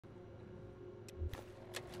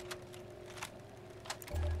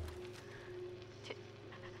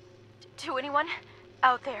To anyone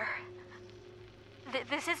out there,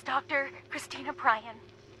 this is Dr. Christina Bryan.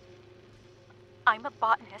 I'm a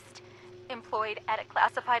botanist employed at a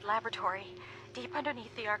classified laboratory deep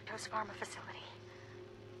underneath the Arktos Pharma facility.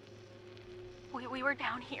 We were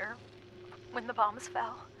down here when the bombs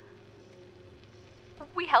fell.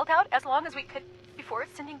 We held out as long as we could before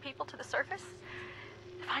sending people to the surface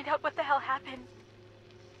to find out what the hell happened.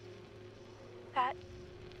 That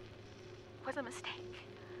was a mistake.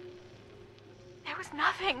 There was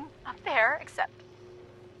nothing up there except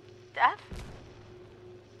death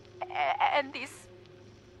and these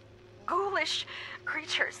ghoulish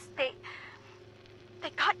creatures. They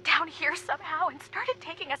got down here somehow and started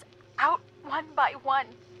taking us out one by one.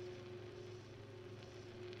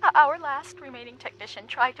 Our last remaining technician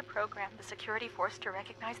tried to program the security force to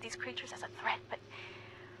recognize these creatures as a threat, but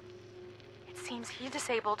it seems he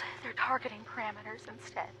disabled their targeting parameters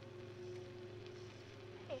instead.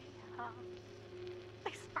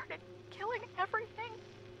 They started killing everything.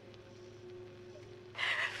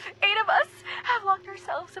 8 of us have locked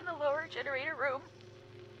ourselves in the lower generator room.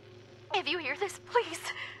 If you hear this, please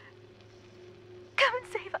come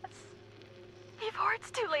and save us before it's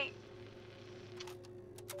too late.